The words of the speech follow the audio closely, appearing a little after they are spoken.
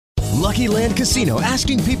Lucky Land Casino,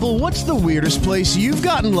 asking people, what's the weirdest place you've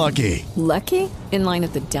gotten lucky? Lucky? In line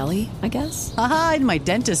at the deli, I guess? Aha, in my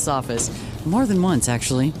dentist's office. More than once,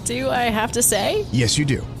 actually. Do I have to say? Yes, you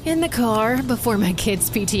do. In the car before my kids'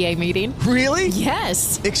 PTA meeting. Really?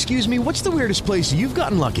 Yes. Excuse me, what's the weirdest place you've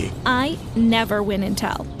gotten lucky? I never win and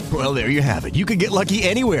tell. Well, there you have it. You can get lucky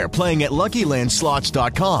anywhere, playing at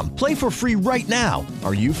LuckyLandSlots.com. Play for free right now.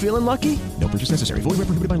 Are you feeling lucky? No purchase necessary. Void where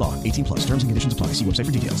prohibited by law. 18 plus. Terms and conditions apply. See website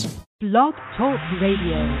for details. Blog Talk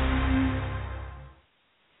Radio.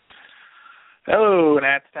 Hello,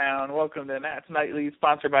 Nats Town. Welcome to Nats Nightly,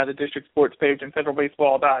 sponsored by the District Sports page and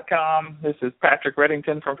FederalBaseball.com. This is Patrick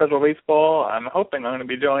Reddington from Federal Baseball. I'm hoping I'm going to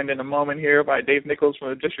be joined in a moment here by Dave Nichols from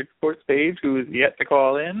the District Sports page, who is yet to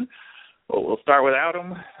call in. Well, we'll start without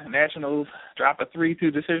him. The Nationals drop a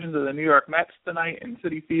 3-2 decision to the New York Mets tonight in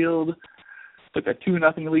Citi Field. Took a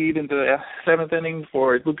 2-0 lead into the seventh inning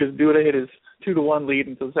before Lucas Duda hit his 2-1 lead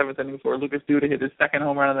into the seventh inning before Lucas Duda hit his second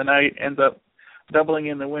home run of the night, ends up doubling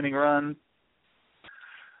in the winning run.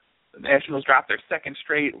 The Nationals dropped their second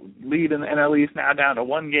straight lead in the NL East, now down to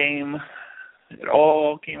one game. It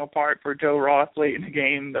all came apart for Joe Ross late in the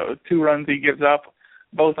game. Those 2 runs he gives up,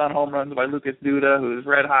 both on home runs by Lucas Duda, who's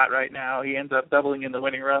red hot right now. He ends up doubling in the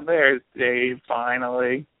winning run. There's Dave,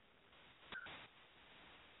 finally.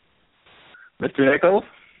 Mr. Nichols?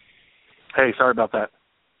 Hey, sorry about that.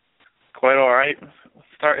 Quite all right.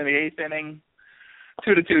 Start in the 8th inning.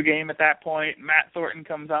 2-2 game at that point. Matt Thornton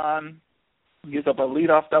comes on. Gives up a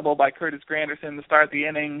leadoff double by Curtis Granderson to start the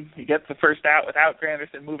inning. He gets the first out without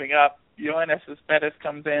Granderson moving up. Yoenis Cespedes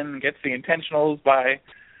comes in and gets the intentionals by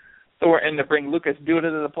Thornton to bring Lucas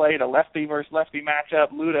Duda to the plate, a lefty versus lefty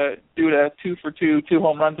matchup. Duda 2 for 2, 2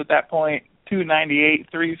 home runs at that point,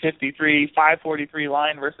 298, 353, 543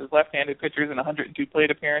 line versus left-handed pitchers in 102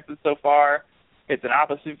 plate appearances so far. It's an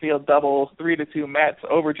opposite field double, 3-2 Mets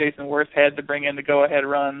over Jason Worth's head to bring in the go-ahead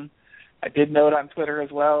run. I did note on Twitter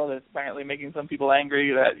as well that it's apparently making some people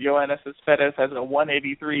angry that Yoenis Cespedes has a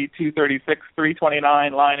 183, 236,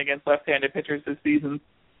 329 line against left-handed pitchers this season.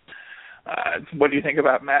 What do you think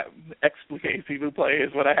about Matt Explique play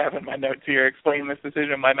is what I have in my notes here. Explain this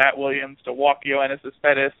decision by Matt Williams to walk Yoenis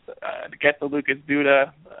Cespedes to get the Lucas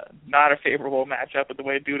Duda. Not a favorable matchup with the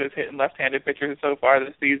way Duda's hitting left-handed pitchers so far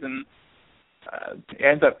this season.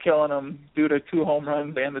 Ends up killing him. Duda 2 home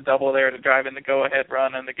runs and the double there to drive in the go-ahead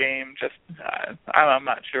run in the game. Just, I'm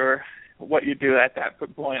not sure what you do at that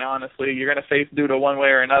point, honestly. You're going to face Duda one way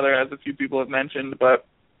or another, as a few people have mentioned, but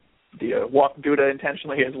do you walk Duda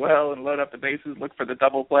intentionally as well and load up the bases, look for the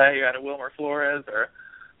double play out of Wilmer Flores, or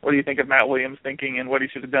what do you think of Matt Williams' thinking and what he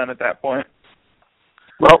should have done at that point?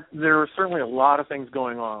 Well, there were certainly a lot of things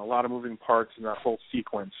going on, a lot of moving parts in that whole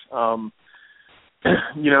sequence.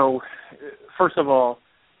 First of all,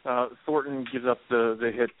 Thornton gives up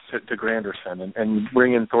the hit to Granderson, and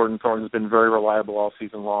bring in Thornton. Thornton's been very reliable all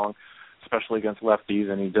season long, especially against lefties,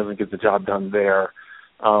 and he doesn't get the job done there.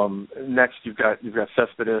 Next, you've got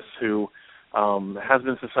Cespedes, who has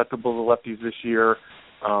been susceptible to lefties this year.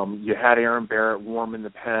 You had Aaron Barrett warm in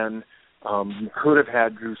the pen. You could have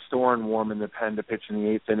had Drew Storen warm in the pen to pitch in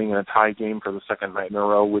the 8th inning in a tie game for the second night in a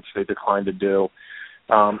row, which they declined to do.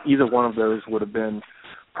 Either one of those would have been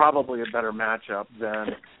probably a better matchup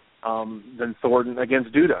than Thornton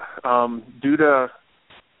against Duda. Duda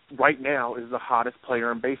right now is the hottest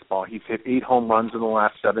player in baseball. He's hit 8 home runs in the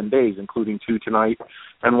last 7 days, including 2 tonight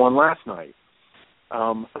and 1 last night.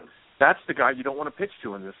 That's the guy you don't want to pitch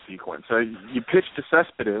to in this sequence. You pitch to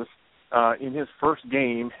Cespedes in his first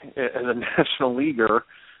game as a national leaguer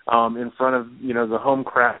in front of the home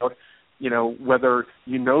crowd. Whether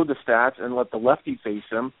you know the stats and let the lefty face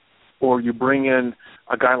him, or you bring in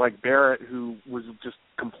a guy like Barrett, who was just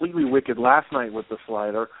completely wicked last night with the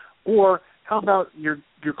slider, or how about your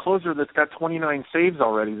closer that's got 29 saves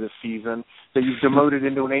already this season that you've demoted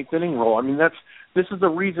into an 8th inning role? I mean, this is the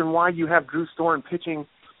reason why you have Drew Storen pitching,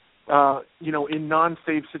 in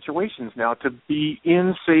non-save situations now, to be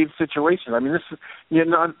in save situations. I mean, this is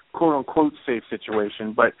not quote-unquote save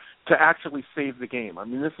situation, but to actually save the game. I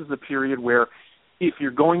mean, this is the period where if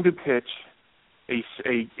you're going to pitch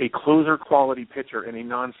a closer quality pitcher in a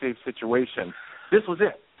non-save situation, this was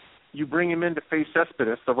it. You bring him in to face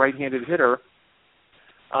Cespedes, the right-handed hitter,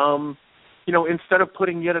 instead of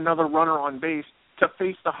putting yet another runner on base to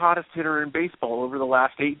face the hottest hitter in baseball over the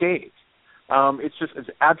last 8 days. It's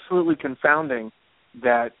absolutely confounding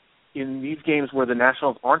that in these games where the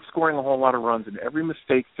Nationals aren't scoring a whole lot of runs and every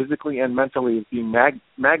mistake physically and mentally is being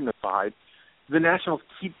magnified, the Nationals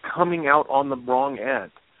keep coming out on the wrong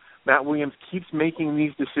end. Matt Williams keeps making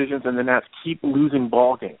these decisions and the Nats keep losing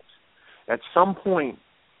ball games. At some point,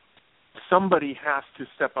 somebody has to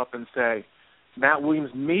step up and say, Matt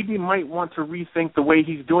Williams maybe might want to rethink the way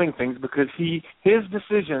he's doing things because his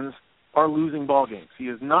decisions are losing ball games. He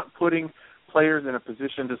is not putting players in a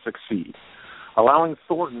position to succeed. Allowing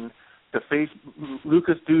Thornton to face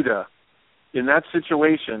Lucas Duda in that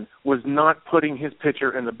situation was not putting his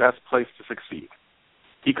pitcher in the best place to succeed.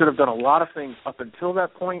 He could have done a lot of things up until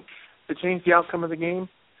that point to change the outcome of the game,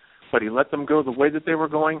 but he let them go the way that they were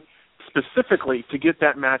going, specifically to get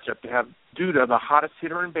that matchup, to have Duda, the hottest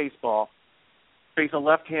hitter in baseball, face a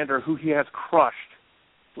left-hander who he has crushed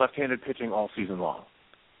left-handed pitching all season long.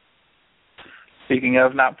 Speaking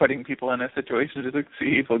of not putting people in a situation to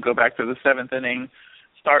succeed, we'll go back to the seventh inning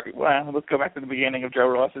start. Well, let's go back to the beginning of Joe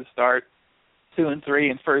Ross's start.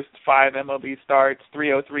 2-3 in first 5 MLB starts,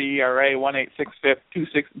 3.03 ERA, 1.86 FIP,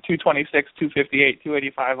 226, 258,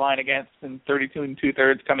 285 line against, and 32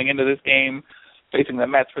 2/3 coming into this game, facing the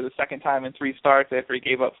Mets for the second time in 3 starts after he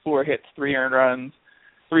gave up 4 hits, 3 earned runs,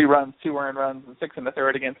 3 runs, 2 earned runs, and 6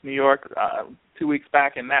 1/3 against New York 2 weeks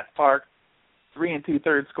back in Nats Park. 3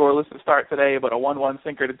 2/3 scoreless to start today, but a 1-1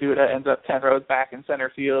 sinker to Duda ends up 10 rows back in center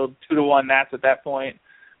field. 2-1 Nats at that point.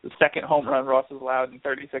 The second home run Ross has allowed in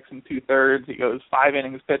 36 2/3. He goes 5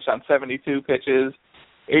 innings pitched on 72 pitches,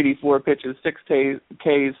 84 pitches, 6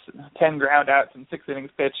 Ks, 10 ground outs, and 6 innings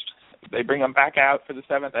pitched. They bring him back out for the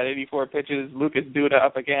 7th at 84 pitches. Lucas Duda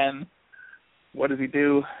up again. What does he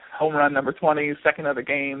do? Home run number 20, second of the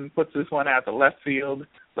game, puts this one out to left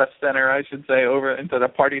center, I should say, over into the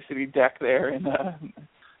Party City deck there in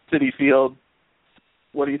Citi Field.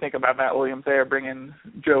 What do you think about Matt Williams there, bringing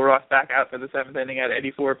Joe Ross back out for the 7th inning at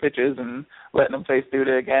 84 pitches and letting him face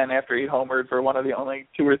Duda again after he homered for one of the only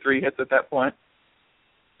 2 or 3 hits at that point?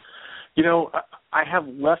 You know, I have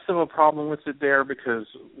less of a problem with it there because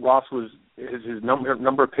Ross his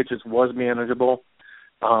number of pitches was manageable.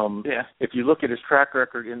 If you look at his track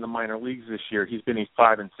record in the minor leagues this year, he's been a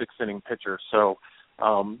 5- and 6-inning pitcher. So,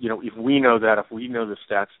 if we know that, if we know the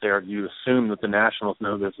stats there, you assume that the Nationals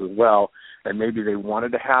know this as well, and maybe they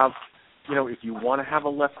wanted to have, if you want to have a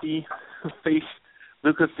lefty face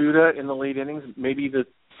Lucas Duda in the late innings, maybe the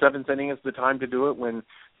 7th inning is the time to do it when,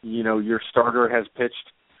 your starter has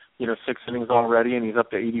pitched, 6 innings already and he's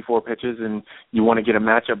up to 84 pitches and you want to get a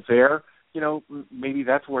matchup there. Maybe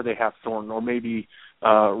that's where they have Thornton, or maybe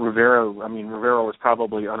Rivera. I mean, Rivera was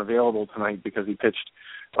probably unavailable tonight because he pitched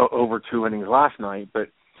over 2 innings last night. But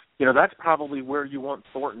that's probably where you want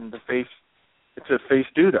Thornton to face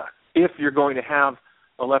Duda if you're going to have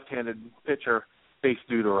a left-handed pitcher face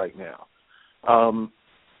Duda right now.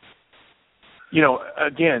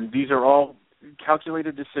 Again, these are all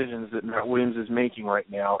calculated decisions that Matt Williams is making right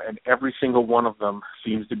now, and every single one of them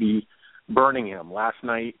seems to be burning him. Last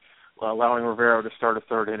night, allowing Rivera to start a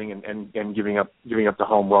 3rd inning and giving up the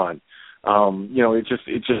home run.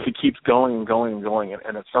 It keeps going and going and going,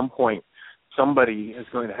 and at some point, somebody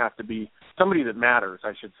that matters,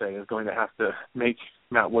 I should say, is going to have to make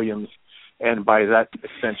Matt Williams, and by that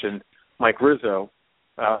extension, Mike Rizzo,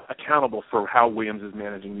 accountable for how Williams is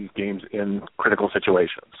managing these games in critical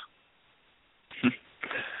situations.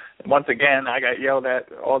 Once again, I got yelled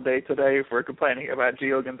at all day today for complaining about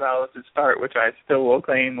Gio Gonzalez's start, which I still will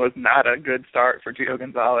claim was not a good start for Gio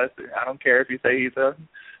Gonzalez. I don't care if you say he's a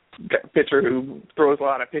pitcher who throws a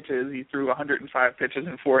lot of pitches. He threw 105 pitches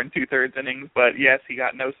in 4 2/3 innings, but yes, he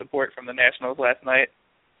got no support from the Nationals last night.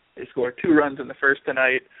 They scored 2 runs in the first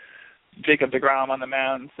tonight. Jacob deGrom on the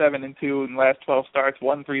mound, 7-2 in the last 12 starts,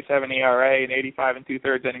 1.37 ERA, and 85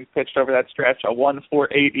 2/3 innings pitched over that stretch. A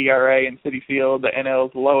 1.48 ERA in Citi Field, the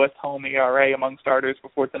NL's lowest home ERA among starters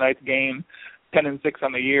before tonight's game. 10-6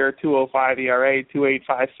 on the year, 2.05 ERA,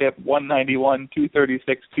 2.85 FIP, 191,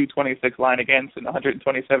 236, 226 line against, and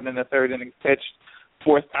 127 1/3 innings pitched.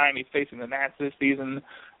 4th time he's facing the Nats this season.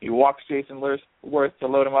 He walks Jason Worth to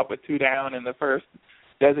load him up with 2 down in the first.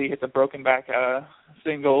 Desi hits a broken back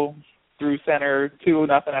single through center,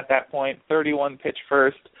 2-0 at that point, 31 pitch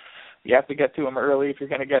first. You have to get to him early if you're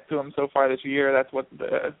going to get to him so far this year. That's what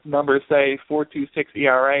the numbers say. 4.26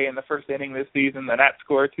 ERA in the first inning this season. The Nats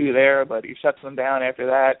score 2 there, but he shuts them down after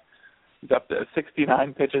that. He's up to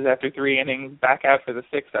 69 pitches after 3 innings, back out for the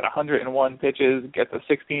 6th at 101 pitches, gets a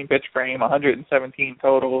 16-pitch frame, 117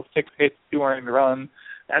 total, 6 hits, 2 earned runs.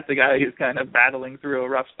 That's the guy who's kind of battling through a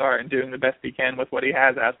rough start and doing the best he can with what he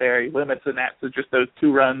has out there. He limits the Nats to just those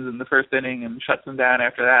 2 runs in the first inning and shuts them down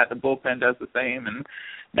after that. The bullpen does the same, and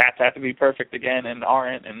Nats have to be perfect again and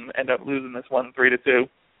aren't, and end up losing this one 3-2.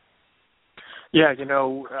 Yeah,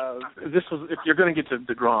 this was, if you're going to get to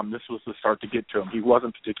deGrom, this was the start to get to him. He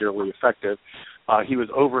wasn't particularly effective. He was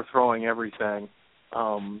overthrowing everything.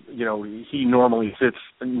 He normally sits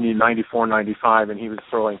 94, 95, and he was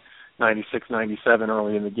throwing 96, 97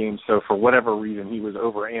 early in the game. So for whatever reason, he was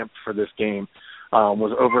overamped for this game,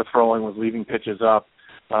 was overthrowing, was leaving pitches up.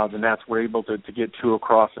 The Nats were able to get 2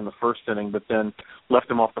 across in the first inning, but then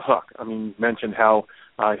left him off the hook. I mean, you mentioned how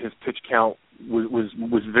his pitch count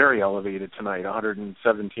was very elevated tonight,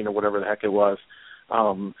 117 or whatever the heck it was.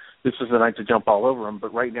 This was the night to jump all over him,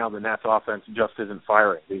 but right now the Nats offense just isn't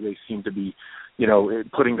firing. They seem to be,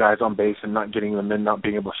 putting guys on base and not getting them in, not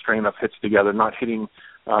being able to string enough hits together, not hitting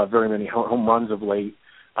very many home runs of late.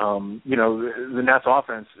 The Nats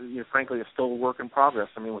offense, frankly, is still a work in progress.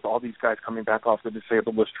 I mean, with all these guys coming back off the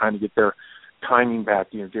disabled list, trying to get their timing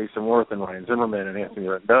back, Jason Worth and Ryan Zimmerman and Anthony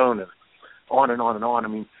Rendon and on and on and on. I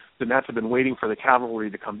mean, the Nats have been waiting for the cavalry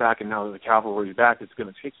to come back, and now that the cavalry is back, it's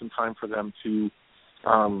going to take some time for them to,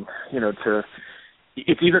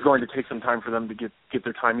 it's either going to take some time for them to get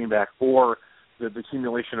their timing back, or the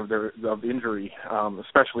accumulation of injury,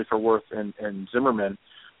 especially for Worth and Zimmerman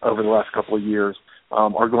over the last couple of years,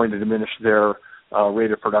 are going to diminish their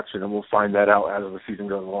rate of production, and we'll find that out as the season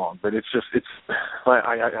goes along. But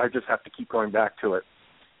I just have to keep going back to it.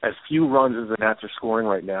 As few runs as the Nats are scoring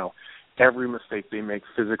right now, every mistake they make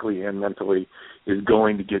physically and mentally is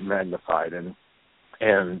going to get magnified. And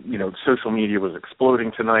social media was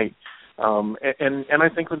exploding tonight, and I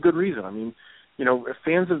think with good reason. I mean,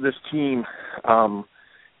 fans of this team,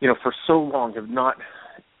 for so long have not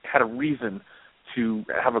had a reason to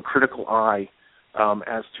have a critical eye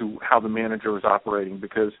as to how the manager is operating,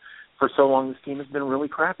 because for so long this team has been really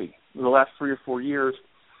crappy. In the last 3 or 4 years,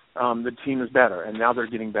 the team is better, and now they're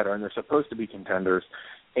getting better, and they're supposed to be contenders.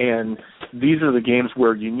 And these are the games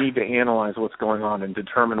where you need to analyze what's going on and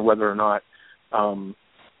determine whether or not, the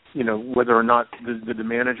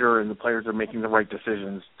manager and the players are making the right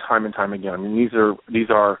decisions time and time again. I mean, these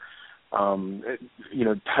are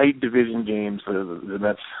tight division games.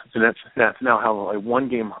 The Nats now have a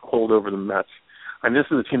 1-game hold over the Mets. And this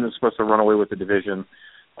is a team that's supposed to run away with the division.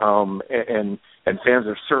 And fans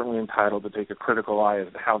are certainly entitled to take a critical eye as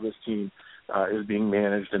to how this team is being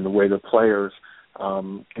managed and the way the players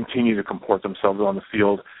continue to comport themselves on the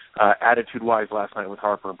field, attitude-wise last night with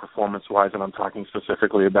Harper and performance-wise, and I'm talking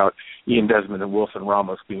specifically about Ian Desmond and Wilson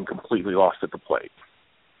Ramos being completely lost at the plate.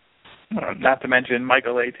 Not to mention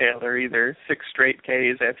Michael A. Taylor, either 6 straight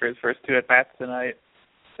Ks after his first 2 at-bats tonight.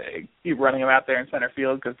 They keep running him out there in center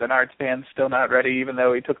field because Denard's fan's still not ready, even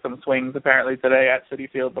though he took some swings apparently today at Citi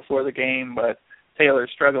Field before the game. But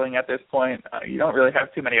Taylor's struggling at this point. You don't really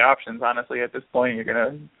have too many options, honestly, at this point. You're going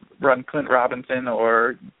to run Clint Robinson,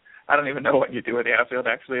 or I don't even know what you do at the outfield,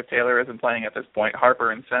 actually, if Taylor isn't playing at this point.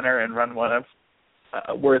 Harper in center and run one of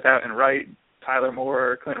Worth out in right, Tyler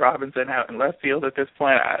Moore or Clint Robinson out in left field at this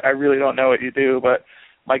point. I really don't know what you do, but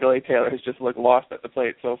Michael A. Taylor has just looked lost at the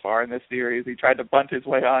plate so far in this series. He tried to bunt his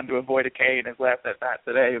way on to avoid a K in his last at-bat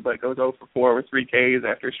today, but goes 0 for 4 with 3 Ks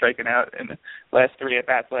after striking out in the last 3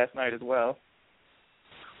 at-bats last night as well.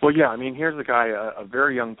 Well, yeah, I mean, here's a guy, a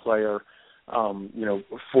very young player,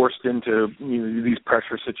 forced into these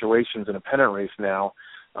pressure situations in a pennant race now.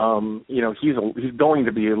 He's going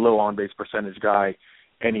to be a low on-base percentage guy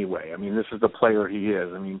anyway. I mean, this is the player he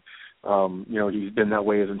is. I mean, he's been that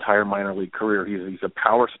way his entire minor league career. He's a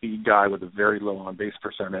power speed guy with a very low on-base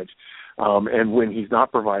percentage. And when he's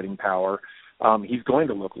not providing power, he's going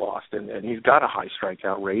to look lost. And he's got a high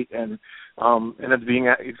strikeout rate. And it's being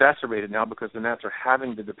exacerbated now because the Nats are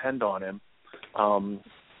having to depend on him.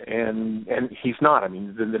 And he's not. I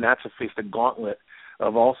mean, the Nats have faced a gauntlet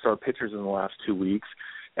of all-star pitchers in the last 2 weeks,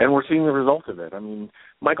 and we're seeing the result of it. I mean,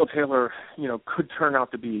 Michael Taylor, could turn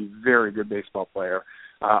out to be a very good baseball player.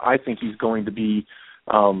 I think he's going to be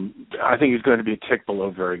a tick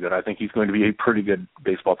below very good. I think he's going to be a pretty good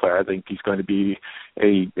baseball player. I think he's going to be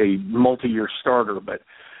a multi-year starter, but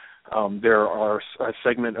there are a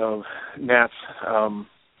segment of Nats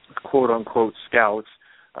quote-unquote scouts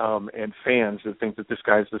and fans that think that this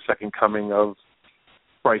guy's the second coming of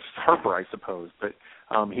Bryce Harper, I suppose. But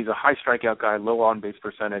he's a high strikeout guy, low on-base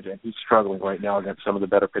percentage, and he's struggling right now against some of the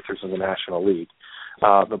better pitchers in the National League.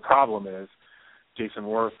 The problem is Jason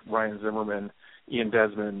Worth, Ryan Zimmerman, Ian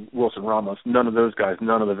Desmond, Wilson Ramos, none of those guys,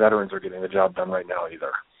 none of the veterans are getting the job done right now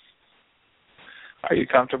either. Are you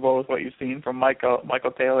comfortable with what you've seen from Michael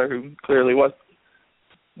Taylor, who clearly was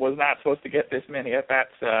not supposed to get this many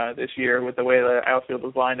at-bats this year with the way the outfield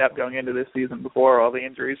was lined up going into this season before all the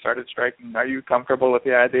injuries started striking? Are you comfortable with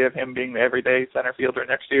the idea of him being the everyday center fielder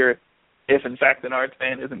next year if, in fact, Denard's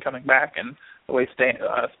fan isn't coming back, and the way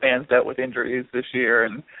Span's dealt with injuries this year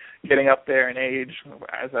and getting up there in age?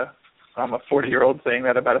 I'm a 40-year-old saying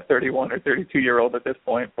that about a 31 or 32-year-old at this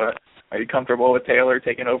point, but are you comfortable with Taylor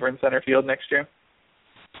taking over in center field next year?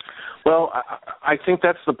 Well, I think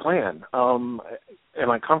that's the plan. Am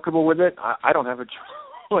I comfortable with it? I don't have a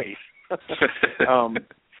choice. I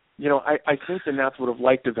think the Nats would have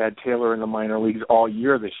liked to have had Taylor in the minor leagues all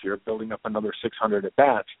year this year, building up another 600 at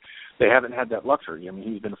bats. They haven't had that luxury. I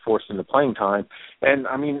mean, he's been forced into playing time, and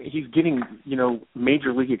I mean, he's getting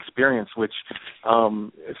major league experience, which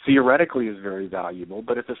theoretically is very valuable.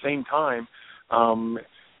 But at the same time,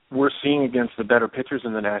 we're seeing against the better pitchers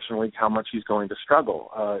in the National League how much he's going to struggle.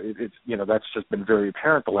 That's just been very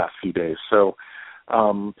apparent the last few days. So.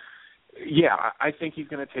 I think he's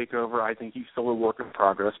going to take over. I think he's still a work in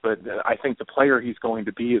progress, but I think the player he's going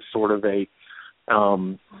to be is sort of a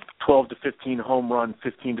 12 to 15 home run,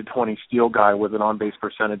 15 to 20 steal guy with an on-base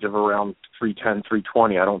percentage of around 310,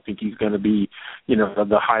 320. I don't think he's going to be,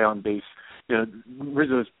 the high on-base,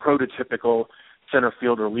 Rizzo's prototypical center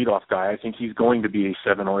fielder leadoff guy. I think he's going to be a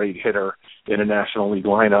 7 or 8 hitter in a National League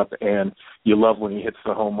lineup, and you love when he hits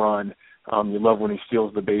the home run. You love when he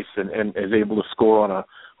steals the base and is able to score on a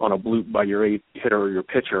bloop by your 8 hitter or your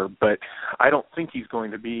pitcher. But I don't think he's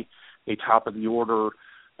going to be a top of the order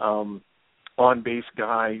on base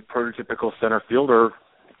guy, prototypical center fielder.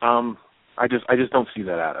 I just don't see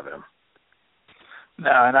that out of him.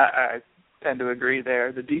 No, and I tend to agree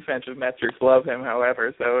there. The defensive metrics love him,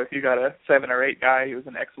 however. So if you got a 7 or 8 guy who's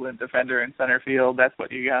an excellent defender in center field, that's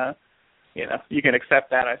what you got. You can accept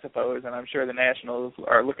that, I suppose, and I'm sure the Nationals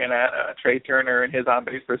are looking at Trey Turner and his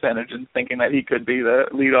on-base percentage and thinking that he could be the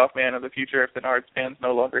leadoff man of the future if Bernard Span's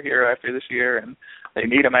no longer here after this year, and they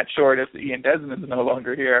need him at short if Ian Desmond's no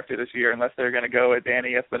longer here after this year, unless they're going to go with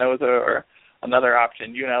Danny Espinosa or another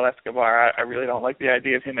option, Yunel Escobar. I really don't like the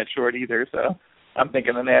idea of him at short either, so I'm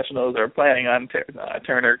thinking the Nationals are planning on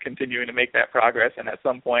Turner continuing to make that progress and at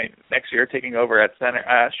some point next year taking over at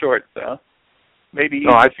short, so... Maybe he's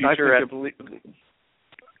the future at the league. Go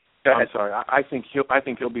ahead. I'm sorry. I think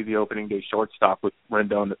he'll be the opening day shortstop with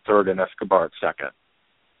Rendon at third and Escobar at second.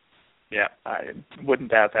 Yeah, I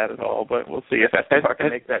wouldn't doubt that at all. But we'll see if Escobar can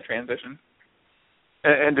make that transition.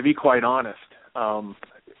 And to be quite honest,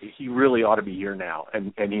 he really ought to be here now,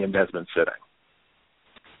 and Ian Desmond sitting.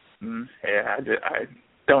 I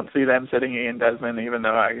don't see them sitting Ian Desmond, even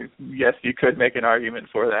though yes, you could make an argument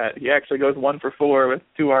for that. He actually goes 1 for 4 with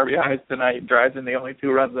 2 RBIs tonight, drives in the only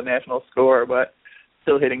 2 runs the National score, but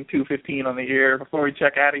still hitting .215 on the year. Before we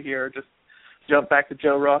check out of here, just jump back to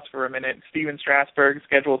Joe Ross for a minute. Steven Strasburg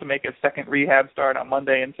scheduled to make his second rehab start on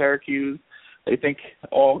Monday in Syracuse. They think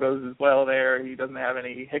all goes as well there. He doesn't have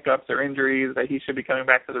any hiccups or injuries, that he should be coming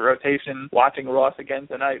back to the rotation. Watching Ross again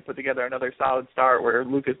tonight put together another solid start where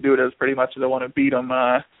Lucas Duda is pretty much the one who beat him.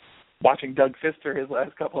 Watching Doug Fister his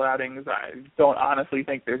last couple outings, I don't honestly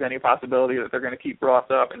think there's any possibility that they're going to keep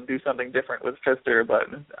Ross up and do something different with Fister, but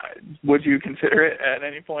would you consider it at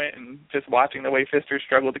any point? And just watching the way Fister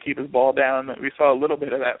struggled to keep his ball down, we saw a little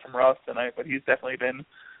bit of that from Ross tonight, but he's definitely been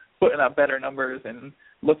putting up better numbers and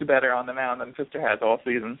looked better on the mound than Fister has all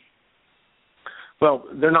season. Well,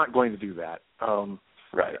 they're not going to do that.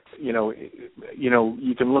 Right.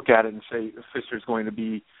 You can look at it and say Fister's going to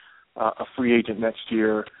be a free agent next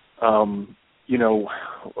year.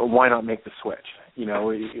 Why not make the switch?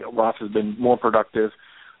 Ross has been more productive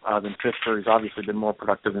than Fister. He's obviously been more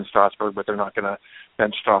productive than Strasburg, but they're not going to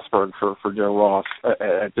bench Strasburg for Joe Ross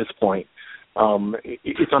at this point.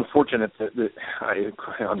 It's unfortunate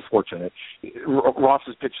Ross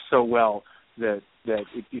has pitched so well that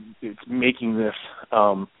it's making this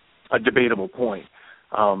a debatable point.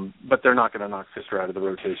 But they're not going to knock Fister out of the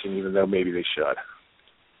rotation, even though maybe they should.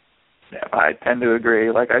 Yeah, I tend to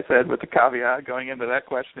agree, like I said, with the caveat going into that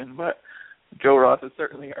question. But Joe Ross has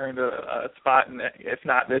certainly earned a spot, in it, if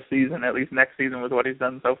not this season, at least next season with what he's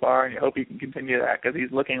done so far. And you hope he can continue that because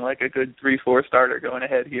he's looking like a good 3-4 starter going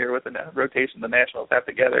ahead here with the rotation the Nationals have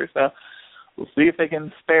together. So we'll see if they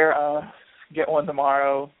can get one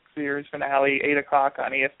tomorrow. Series finale, 8 o'clock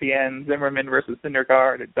on ESPN, Zimmerman versus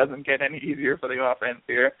Syndergaard. It doesn't get any easier for the offense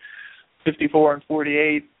here.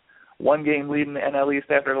 54-48. 1-game lead in the NL East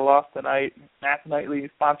after the loss tonight. Nats Nightly,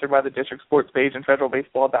 sponsored by the District Sports page and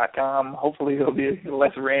federalbaseball.com. Hopefully it'll be a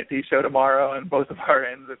less ranty show tomorrow on both of our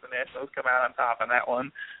ends if the Nationals come out on top on that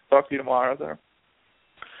one. Talk to you tomorrow, sir.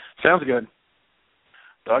 Sounds good.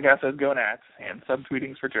 Doghouse says go Nats, and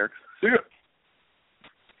subtweetings for jerks. See ya.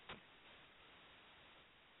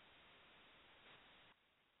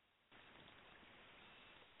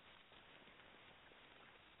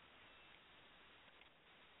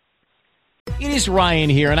 It is Ryan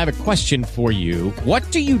here, and I have a question for you.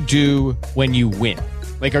 What do you do when you win?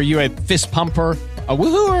 Like, are you a fist pumper? A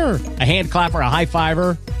woohooer, a hand clapper, a high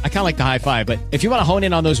fiver. I kind of like the high five, but if you want to hone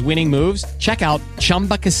in on those winning moves, check out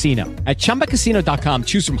Chumba Casino. At ChumbaCasino.com,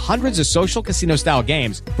 choose from hundreds of social casino style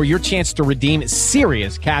games for your chance to redeem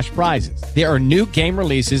serious cash prizes. There are new game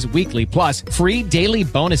releases weekly, plus free daily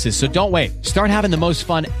bonuses. So don't wait. Start having the most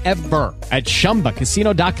fun ever at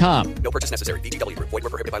ChumbaCasino.com. No purchase necessary. VGW Group. Void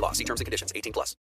where prohibited by law. See terms and conditions. 18+.